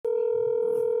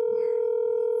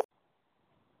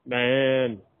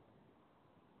Man.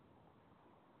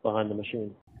 Behind the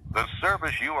machine. The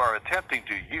service you are attempting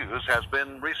to use has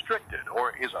been restricted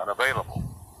or is unavailable.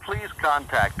 Please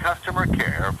contact customer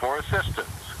care for assistance.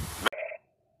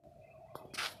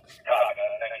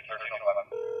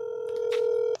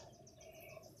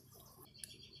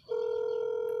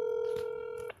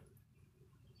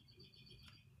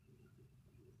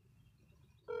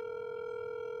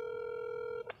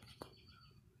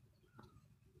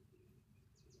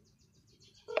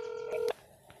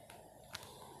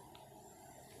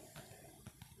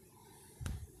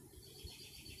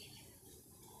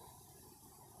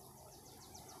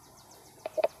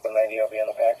 The 90 will be on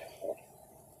the pack.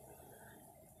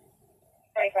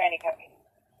 Ready for any copy.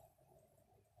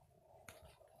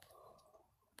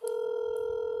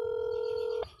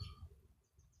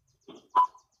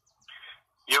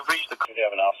 You've reached the... We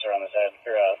have an officer on this ad.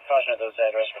 Your caution at those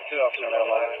address for 2 officer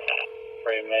minimum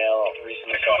for a male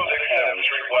recently shot in the hand.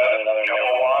 Another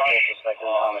male suspected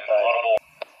in homicide.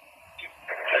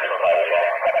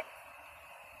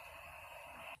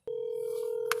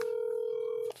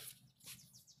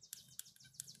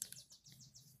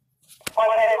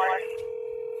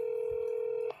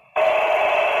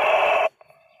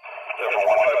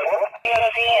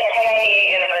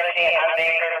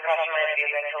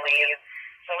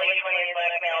 The late 20s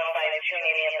black male, size 2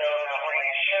 medium build, not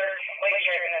wearing a shirt, white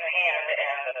shirt in his hand,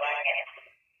 and a black hat.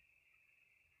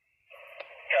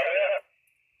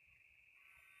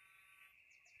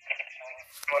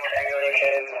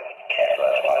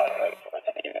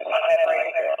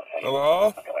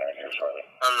 Hello?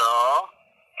 Hello?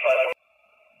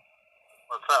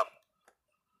 What's up?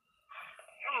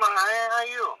 How are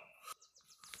you?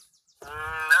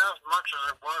 Not as much as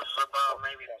it was about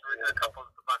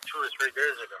about 2 or 3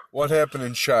 days ago. What happened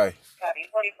in Chi? Copy,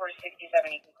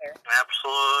 4467, you can clear.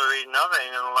 Absolutely nothing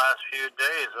in the last few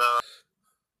days.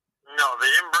 No,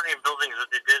 they didn't burn any buildings, but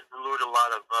they did loot a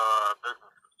lot of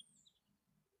businesses.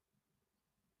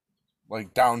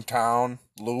 Like downtown,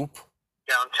 Loop?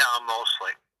 Downtown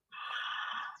mostly,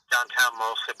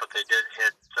 but they did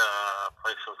hit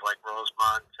places like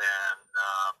Rosemont and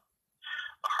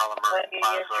the Harlem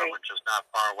Plaza, which is not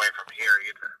far away from here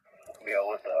either. Yeah,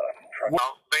 with the truck.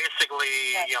 Well,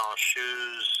 basically,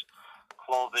 shoes,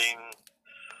 clothing.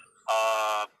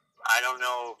 I don't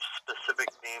know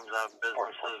specific names of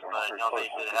businesses, but I know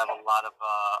they did have a lot of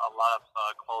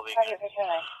clothing, and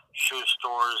shoe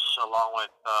stores, along with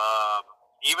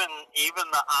even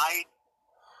the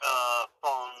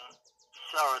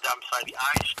the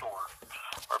iStore,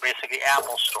 or basically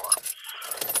Apple Store,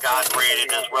 got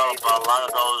raided as well. But a lot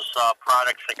of those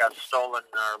products that got stolen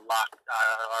are locked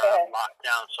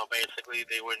down, so basically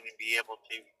they wouldn't be able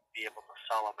to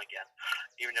sell them again,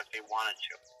 even if they wanted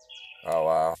to. Oh,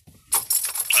 wow.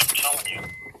 I'm telling you,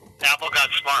 Apple got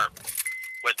smart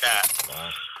with that. Wow.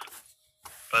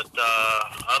 But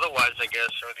otherwise, I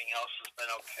guess everything else has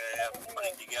been okay. I'm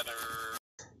putting together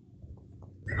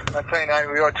a 29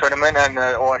 Rio tournament and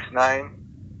OS9.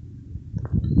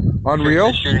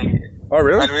 Unreal? Oh,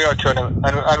 really? Unreal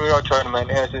tournament.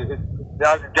 It's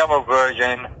a demo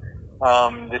version.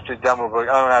 This is demo version.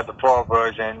 I don't have the full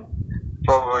version.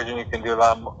 Full version, you can do a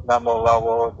lot more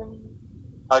levels. And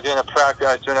I was doing a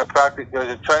practice. There's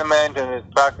a tournament and there's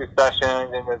practice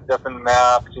sessions and there's different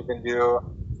maps you can do,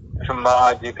 different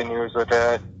mods you can use with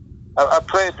it. I've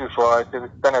played it before. It's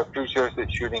kind of a futuristic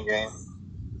shooting game.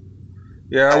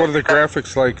 Yeah, what are the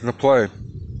graphics like in the play?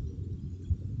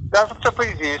 Graphics are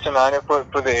pretty decent on it for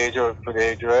the age of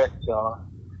it. So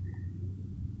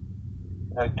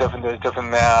there's different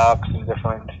maps and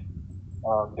different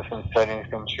settings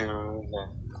you can choose,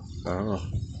 and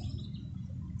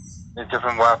there's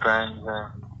different weapons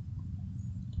and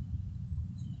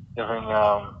different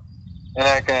and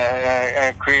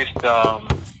I increased the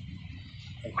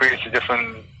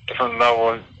different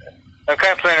levels. I'm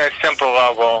kind of playing a simple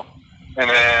level, and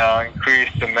then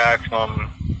increase the maximum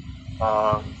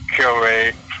kill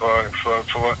rate for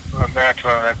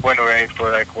maximum win rate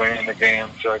for winning the game,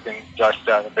 so I can adjust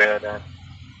that a bit and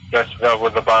adjust that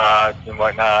with the bots and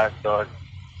whatnot. So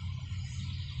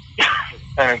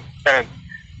and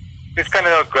it's kind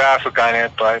of a graphic on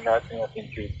it, but nothing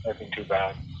too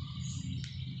bad.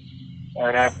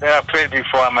 And I played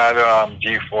before. I'm at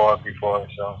G4 before,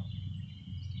 so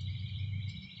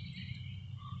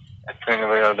I played a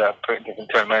little of that different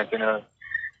tournaments.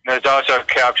 There's also a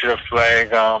capture the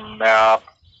flag map,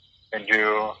 and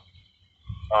do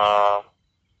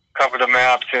cover the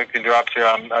map, so you can do up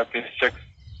to 6.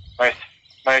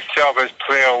 Myself as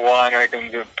player 1, I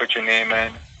can put your name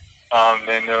in.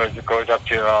 Then it goes up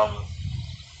to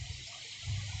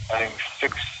I think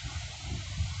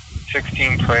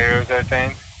 16 players, I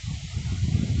think.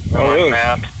 Oh, On really?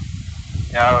 map.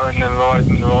 Yeah, and the lowest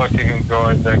you can go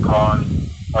is like on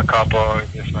a couple,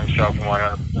 just myself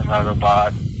and another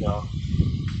bot. So,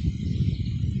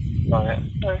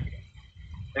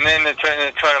 and then the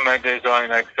tournament, there's only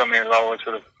like so many levels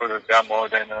for the demo,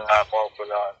 then a lot more for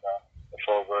the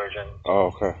full version. Oh,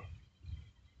 okay.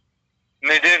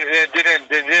 And they did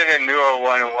a newer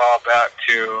one a while back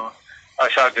too. I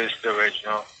saw this the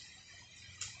original.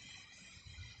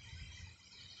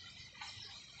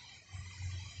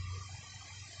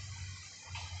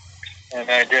 And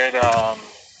I did a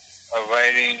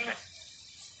writing.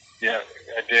 Yeah,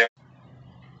 I did.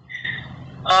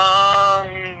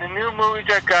 The new movies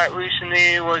I got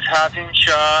recently was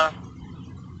Hawkinshaw,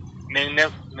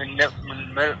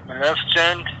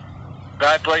 Maleficent,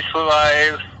 Bad Boys for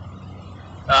Life,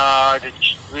 the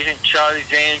recent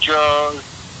Charlie's Angels,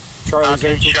 Charlie's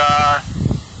Angels? Hawkinshaw,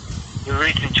 the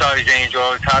recent Charlie's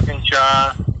Angels,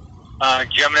 Hawkinshaw,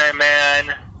 Gemini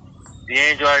Man, The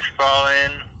Angel Has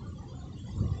Fallen,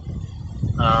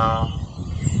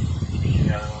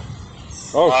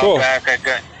 Oh, cool. A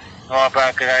while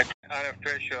back I got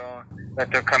Unofficial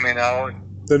that they're coming out.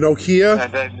 The Nokia?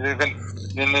 And then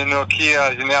the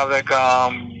Nokia, and they have like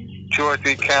 2 or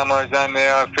 3 cameras on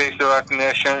there, facial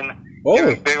recognition. Oh.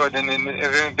 Even bigger than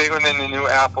the new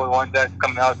Apple one that's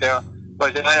coming out there.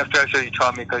 But the Unofficial, he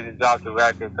told me because it's off the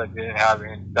record because they didn't have it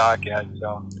in stock yet.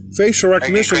 So. Facial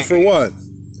recognition for what?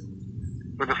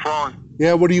 For the phone.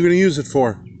 Yeah, what are you going to use it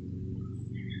for?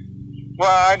 Well,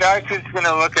 I was just going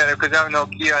to look at it because I have a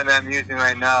Nokia that I'm using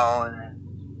right now. And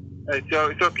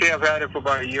it's okay. I've had it for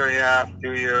about 1.5 years,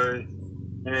 2 years.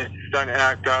 And it's starting to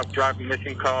act up, dropping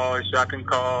missing calls, dropping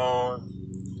calls.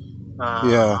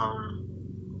 Yeah.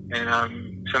 And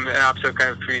some of the apps are kind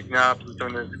of freezing up.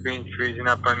 Some of the screens freezing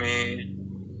up on me.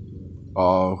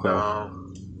 Oh, okay. So,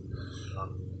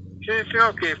 it's an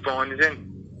okay phone.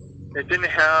 It didn't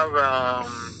have a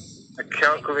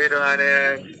calculator on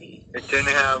it. It didn't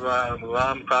have a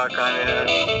alarm clock on it.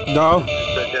 No?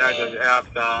 So it had those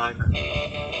apps on.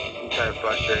 It's kind of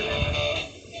frustrating.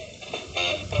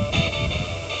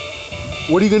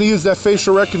 What are you going to use that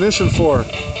facial recognition for?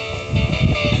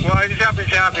 Well, I just happen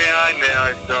to have it on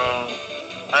there, so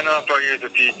I don't know if I'll use the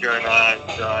feature or not.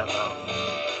 So I don't know.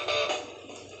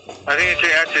 I think it's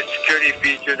an extra security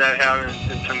feature that I have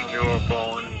in some newer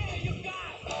phones.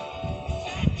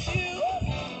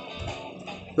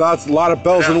 That's a lot of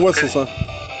bells and whistles, huh?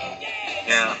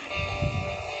 Yeah.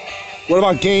 What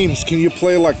about games? Can you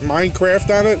play like Minecraft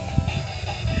on it?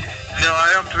 No,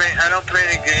 I don't play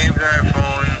any games on my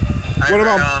phone.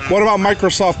 What about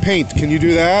Microsoft Paint? Can you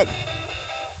do that?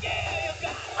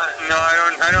 No,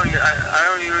 I don't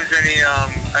use any.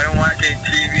 I don't watch any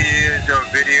TVs or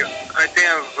video. I think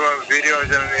videos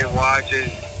that I may watch is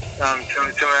some on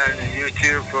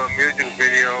YouTube for music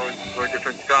videos for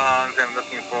different songs I'm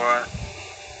looking for.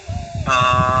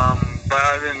 But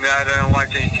other than that, I don't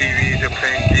watch any TVs or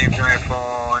playing games on my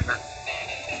phone.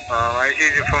 I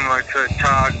use it for my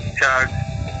talk,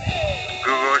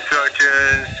 Google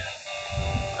searches,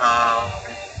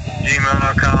 Gmail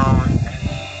accounts,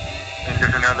 and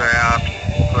different other apps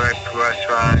for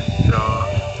restaurants. So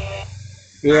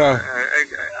yeah.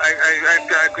 I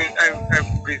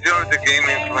reserve the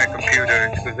gaming for my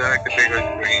computers because I like the bigger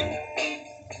screen.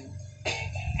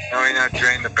 I may not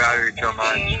drain the battery too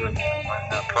much when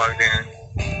I'm plugged in.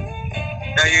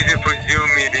 I use it for Zoom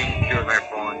meetings too with my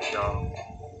phone, so.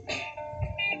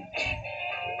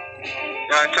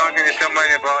 I was talking to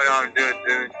somebody about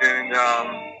doing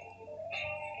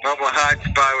mobile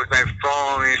hotspot with my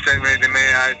phone. He said they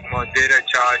may add more data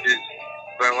charges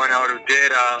if I run out of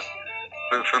data.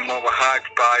 But for mobile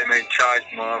hotspot, you may charge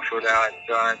more for that.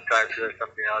 So I'm trying to figure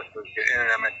something else to get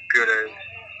internet on my computers.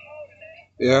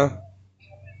 Yeah.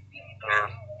 Yeah.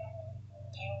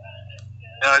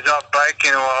 I was out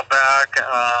biking a while back.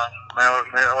 My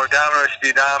odometer,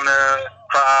 speedometer,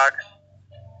 clock,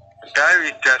 the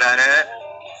battery's dead on it.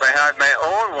 But I had my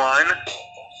old one,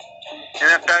 and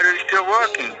that battery's still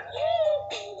working.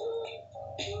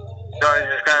 So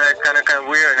it's just kind of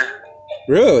weird.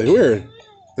 Really weird.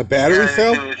 The battery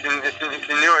failed? It's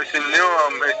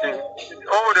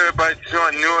older, but it's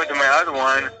still newer than my other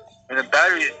one, and the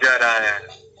battery's dead on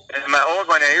it. And my old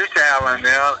one I used to have on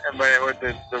there, but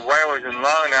the wire wasn't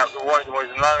long enough. The wire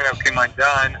wasn't long enough, came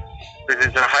undone because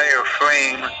it's a higher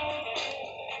frame.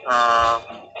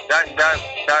 That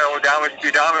odometer,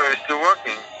 speedometer is still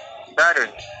working. Battery,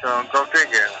 so go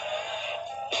figure.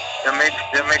 That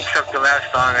makes up to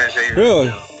last long as they used to. Really?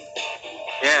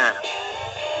 Yeah.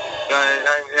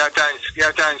 You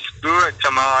have to do it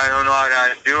somehow. I don't know how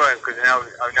to do it because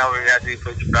I've never had to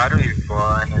replace the battery before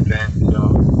or anything. So.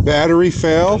 Battery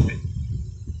fail?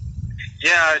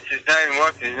 Yeah, it's just not even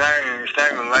working. It's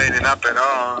not even lighting up at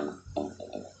all.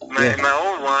 My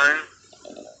old one,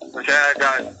 which I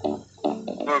got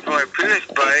for my previous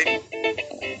bike,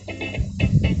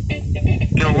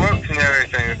 still works and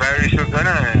everything. The battery's still good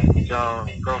on it. So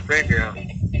go figure.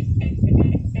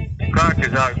 The clock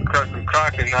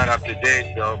is not up to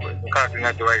date though, but the clock is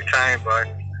not the right time, but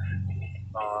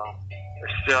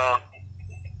it's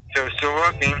still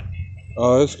working.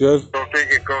 Oh, that's good. Go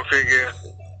figure.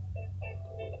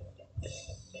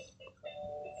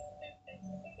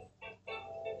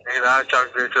 A lot of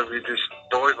times this will be just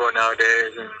storable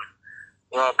nowadays. And a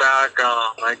while back,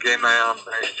 I gave my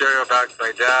stereo back to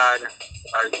my dad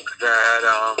because I had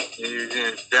using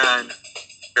his den.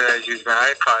 But I used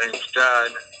my iPod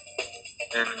instead.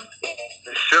 And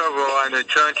the servo on the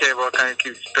turntable kind of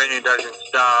keeps spinning, doesn't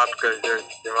stop because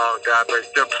they're all that, but it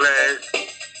still plays.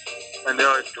 And the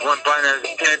one button has a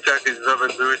tape deck is a little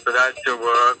bit loose, but that still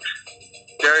works.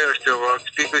 Stereo still works,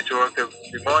 speakers work. The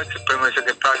remotes are pretty much like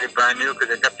a pocket brand new because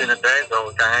they kept in the bag the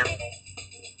whole time.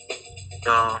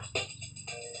 So,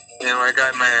 I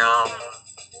got my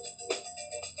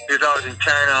 2010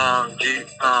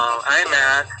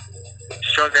 iMac.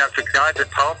 Shortly after that, the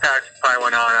power pack supply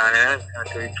went out on it.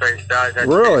 After we replaced that,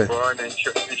 Really? And then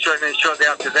shortly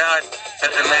after that,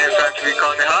 that's the manufacturer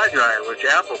recalling the hard drive, which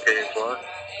Apple paid for.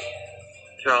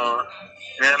 So,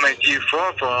 and then my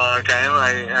G4 for a long time.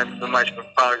 I had so much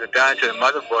power to that until the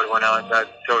motherboard went out about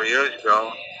 2 years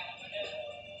ago.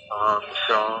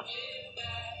 So,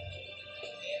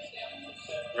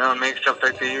 make stuff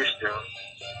like they used to.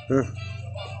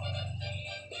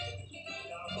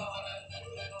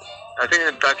 I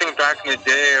think back in the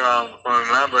day, I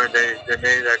remember they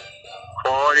made like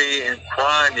quality and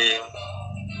quantity,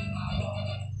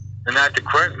 and not the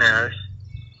quickness.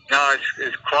 Now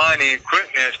it's quantity and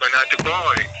quickness, but not the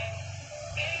quality.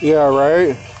 Yeah,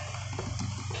 right.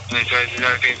 And so I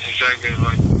think it's just like these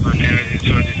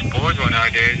boards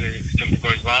nowadays, if something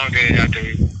goes wrong, they have to.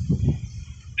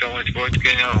 So when sports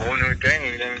getting a whole new thing,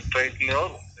 and then replace the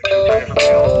old.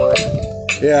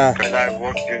 Yeah. Because I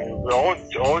worked in the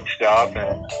old stuff,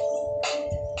 and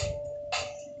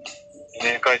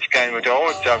then because with the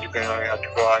old stuff, you're going to have to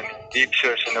go on deep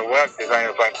search in the web to kind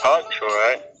of find parts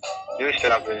for it. New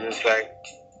stuff is just like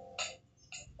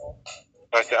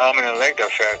the arm and the leg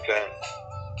effect.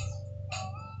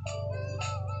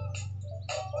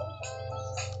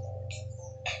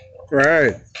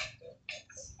 Right.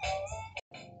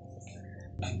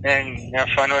 And have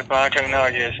fun with modern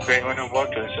technology. It's great when it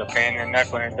works. It's a pain in the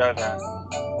neck when it doesn't.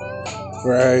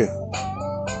 Right.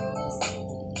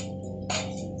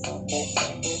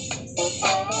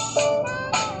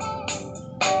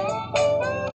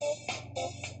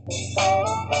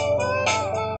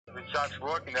 If it stops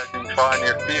working, it doesn't fall on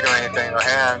your feet or anything, or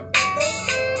hand.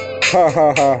 Ha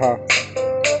ha ha ha.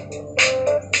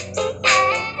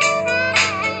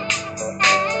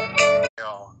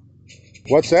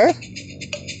 What's that?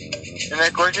 And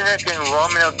like, wasn't it in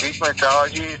Roman Greek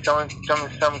mythology? Some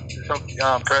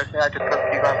person had to put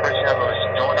people on person have a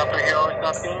stone up a hill or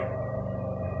something?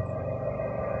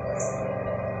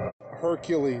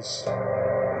 Hercules.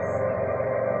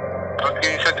 Okay,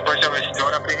 you said the person have a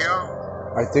stone up a hill?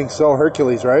 I think so.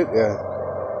 Hercules, right? Yeah.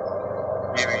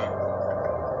 Maybe.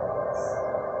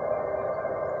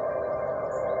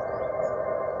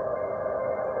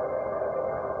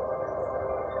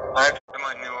 I have to put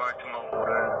my newer to my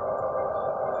older.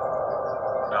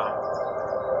 So.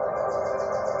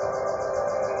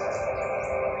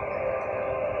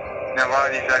 Now a lot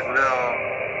of these like little,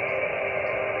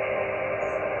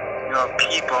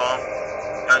 people,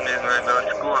 I mean, the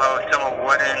schoolhouse, some are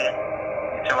wooden,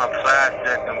 some are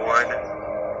plastic and wood.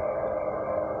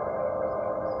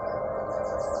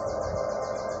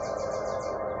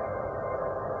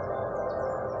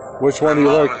 Which one do you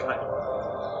like?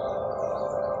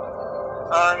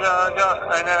 I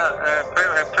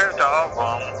played with all of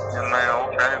them, and my old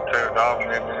friend played with all of them.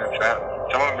 They've been in the family.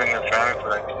 Some have been in the family for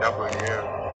like several years.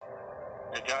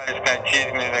 The dad just kind of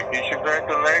teased me like, you should break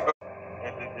the Lego.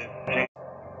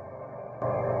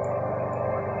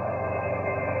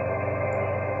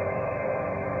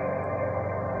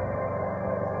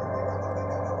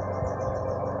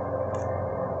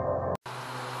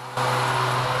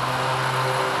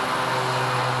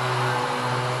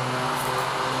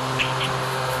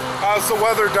 How's the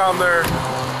weather down there?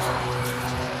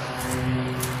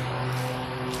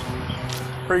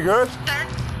 Pretty good? Sir?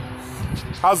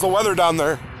 How's the weather down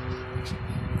there?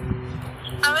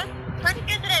 I was pretty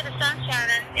good today. The sun's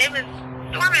shining. It was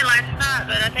stormy called me last night,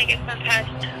 but I think it's been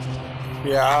passed.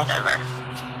 Yeah. Over.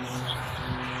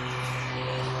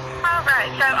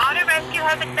 Alright, so auto rescue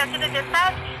has accepted the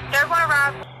dispatch. They're going to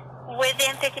arrive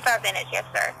within 55 minutes, yes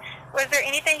sir. Was there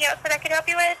anything else that I could help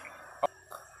you with?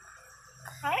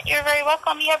 Alright, you're very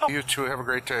welcome. You too. Have a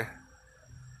great day.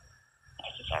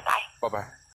 Thank you, sir. Bye. Bye-bye.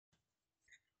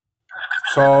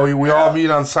 So we all meet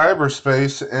on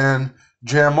cyberspace in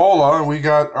Jamola, and we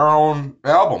got our own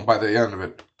album by the end of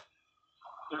it.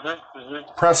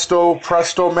 Presto,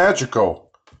 Presto Magico.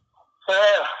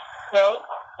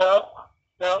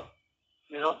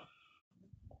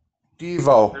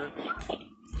 Devo.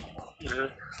 You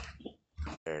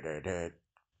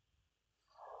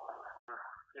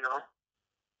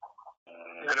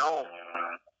know,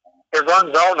 it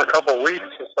runs out in a couple weeks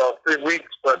or so, 3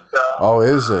 weeks, but Oh,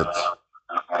 is it?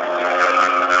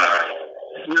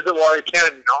 use it while you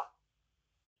can, you know.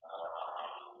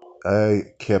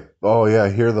 Hey, Kip. Oh yeah, I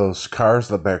hear those cars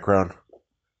in the background.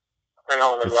 I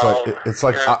know they're It's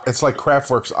loud. like it's like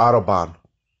Kraftwerk's Autobahn.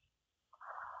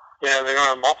 Yeah, they don't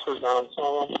have mufflers on some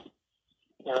of them.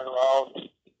 They're loud.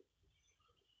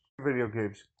 Video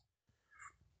games.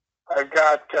 I've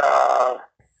got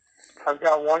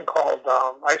one called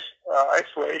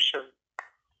Isolation,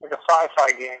 like a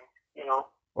sci-fi game, you know.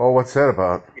 Oh, what's that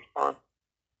about? It'd be fun.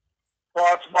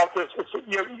 Well, it's about this.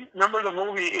 You remember the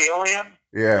movie Alien?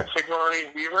 Yeah. Sigourney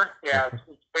Weaver? Yeah,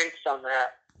 it's based on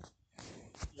that.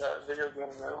 The video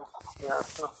game now. Yeah,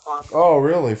 it's no fun. Oh,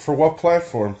 really? For what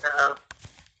platform? Yeah.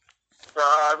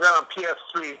 I've got on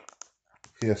PS3.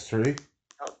 PS3?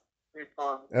 Pretty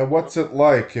fun. And what's it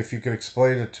like, if you could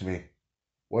explain it to me?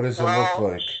 What does it look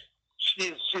like?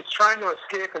 She's trying to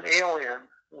escape an alien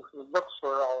who looks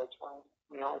for her all the time.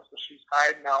 You know, so she's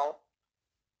hiding out.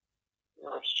 You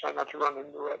know, she's trying not to run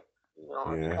into it. You know,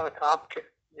 Yeah. it's kind of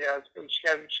complicated. Yeah, she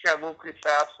got to move pretty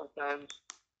fast sometimes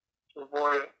to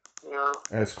avoid it. You know.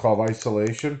 And it's called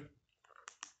Isolation?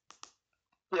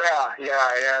 Yeah.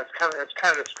 It's kind of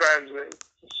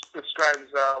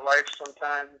describes life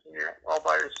sometimes when you're all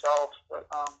by yourself, but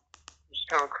just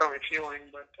kind of a crummy feeling.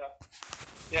 But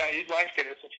yeah, you'd like it.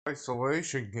 It's a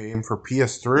Isolation game for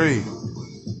PS3.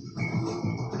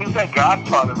 Who's that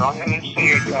Godfather? No, I didn't see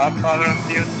your Godfather on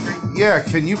PS3. Yeah,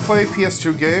 can you play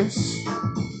PS2 games?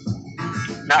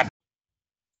 Not.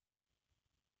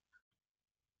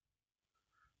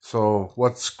 So,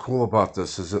 what's cool about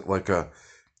this? Is it like the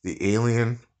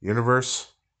Alien universe?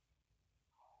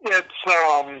 It's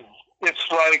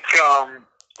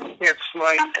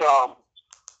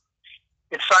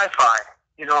sci-fi.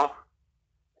 You know.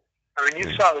 I mean,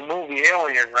 you saw the movie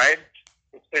Alien, right?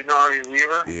 It's Sigourney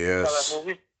Weaver. Yes. You saw that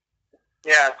movie?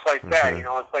 Yeah, it's like that. You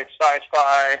know, it's like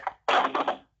sci-fi.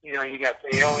 You know, you got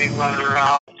the alien running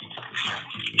around.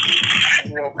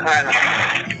 You know, kind of,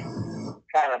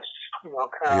 kind of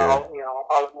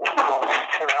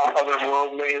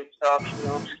otherworldly and stuff. You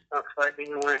know, not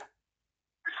frightening away.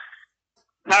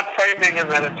 Not frightening in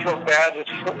that it's so bad.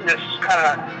 It's kind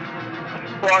of,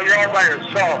 well, you're all by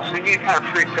yourself, so you get kind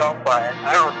of freaked out by it.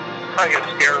 I don't probably get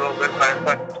scared a little bit by it,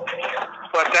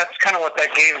 but that's kind of what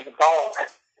that game is about.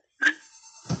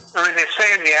 I mean, they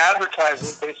say in the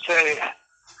advertisement, they say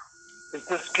that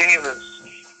this game is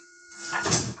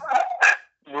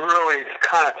really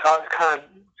kind of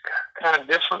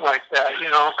different like that, you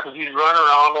know, because you run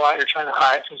around while you're trying to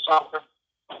hide from something.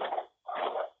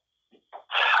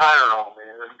 I don't know,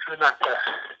 man. I'm trying not to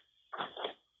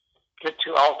get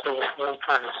too altered with what I'm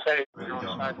trying to say. You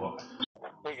know,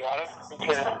 we got it?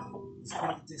 Okay.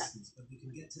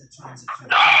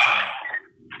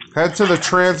 Head to the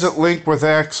transit link with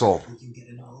Axel.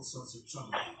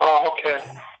 Oh, okay.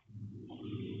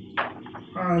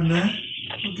 Alright, man.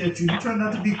 Look at you. You try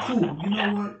not to be cool. You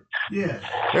know what? Yeah.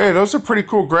 Hey, those are pretty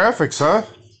cool graphics, huh?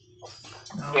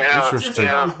 Yeah. Interesting.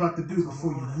 That's what I was about to do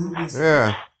before you move this.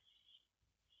 Yeah.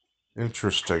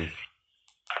 Interesting.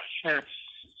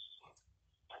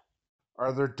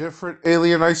 Are there different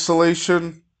Alien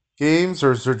Isolation games,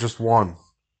 or is there just one?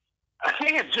 I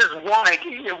think it's just one.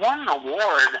 It won an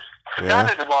award. I got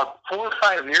it about 4 or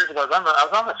 5 years ago. I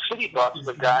was on the city bus with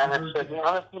a guy, and I said, you know,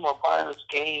 other people are buying this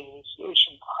game. You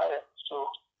should buy it. So.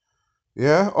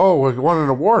 Yeah? Oh, it won an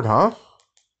award, huh?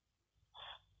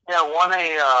 Yeah, won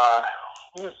a,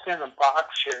 what's in the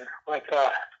box here? Like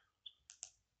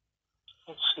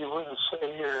let's see, what does it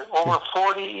say here? Over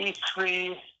 40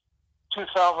 E3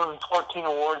 2014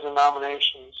 awards and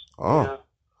nominations. Oh. Yeah.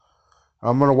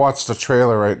 I'm going to watch the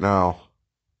trailer right now.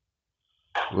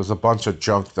 It was a bunch of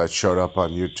junk that showed up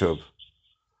on YouTube.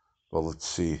 Well, let's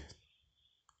see.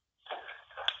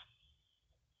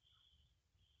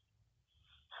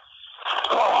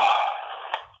 Oh.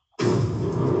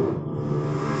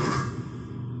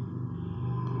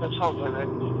 That sounds like it.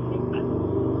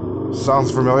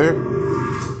 Sounds familiar?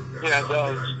 Yeah, it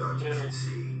does. Yeah.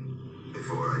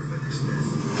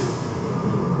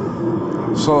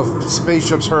 So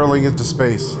spaceships hurling into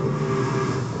space.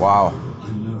 Wow. I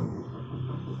know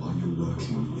while you're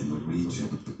working in the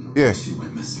region, Yeah. she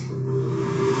went missing.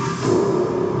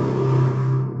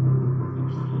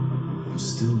 You're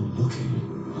still looking,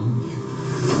 aren't you?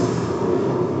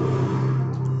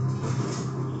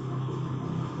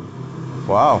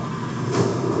 Wow.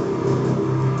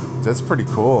 That's pretty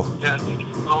cool. Yeah.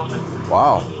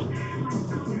 Wow.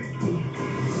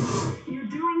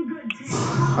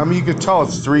 I mean, you could tell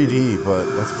it's 3D, but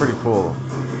that's pretty cool.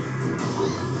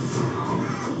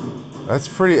 That's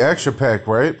pretty action-packed,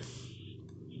 right?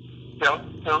 Yep.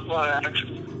 A lot of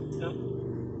action.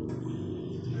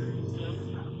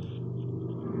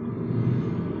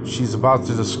 Yep. She's about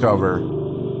to discover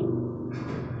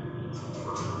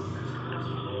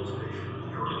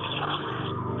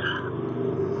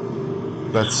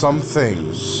that some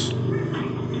things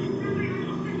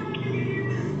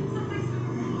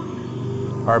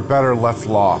are better left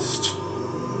lost.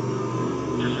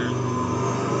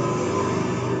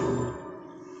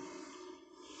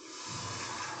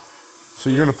 So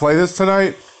you're gonna play this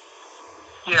tonight?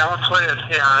 Yeah, I'll play it.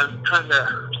 Yeah, I'm trying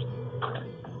to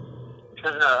stay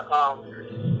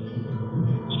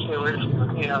away from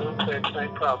it. Yeah, I'll play it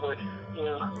tonight probably.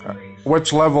 Yeah.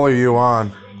 Which level are you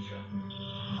on?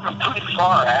 I'm pretty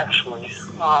far actually. It's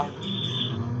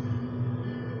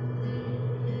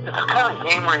the kind of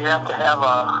game where you have to have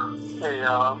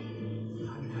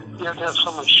you have to have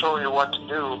someone show you what to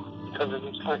do because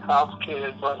it's kind of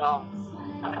complicated. But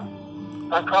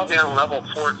I'm probably on level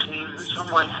 14 or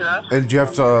something like that. And do you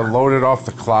have to load it off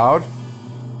the cloud?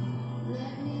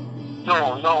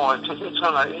 No, it's on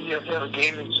you have to have a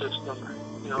gaming system.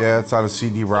 You know? Yeah, it's on a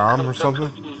CD-ROM or something?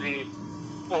 TV.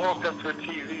 Well, hooked up to a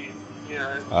TV.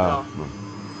 Yeah,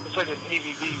 it's like a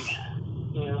DVD.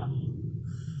 Yeah.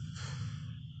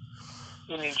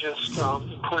 And you just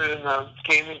put it in the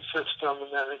gaming system,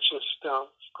 and then it just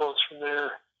goes from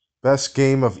there. Best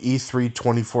game of E3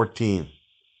 2014.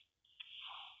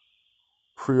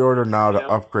 Pre-order now to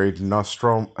upgrade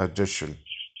Nostrum Edition.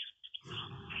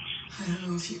 I don't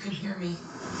know if you can hear me.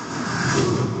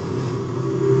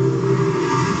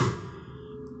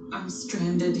 I'm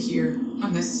stranded here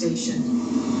on this station.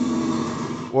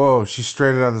 Whoa, she's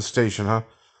stranded on the station, huh?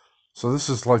 So this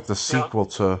is like the sequel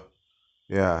to,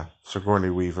 Sigourney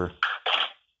Weaver.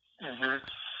 Mm-hmm.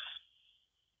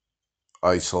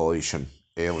 Isolation.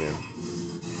 Alien.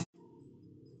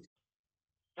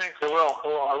 Thanks, I will.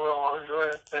 I'll enjoy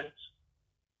it. Thanks.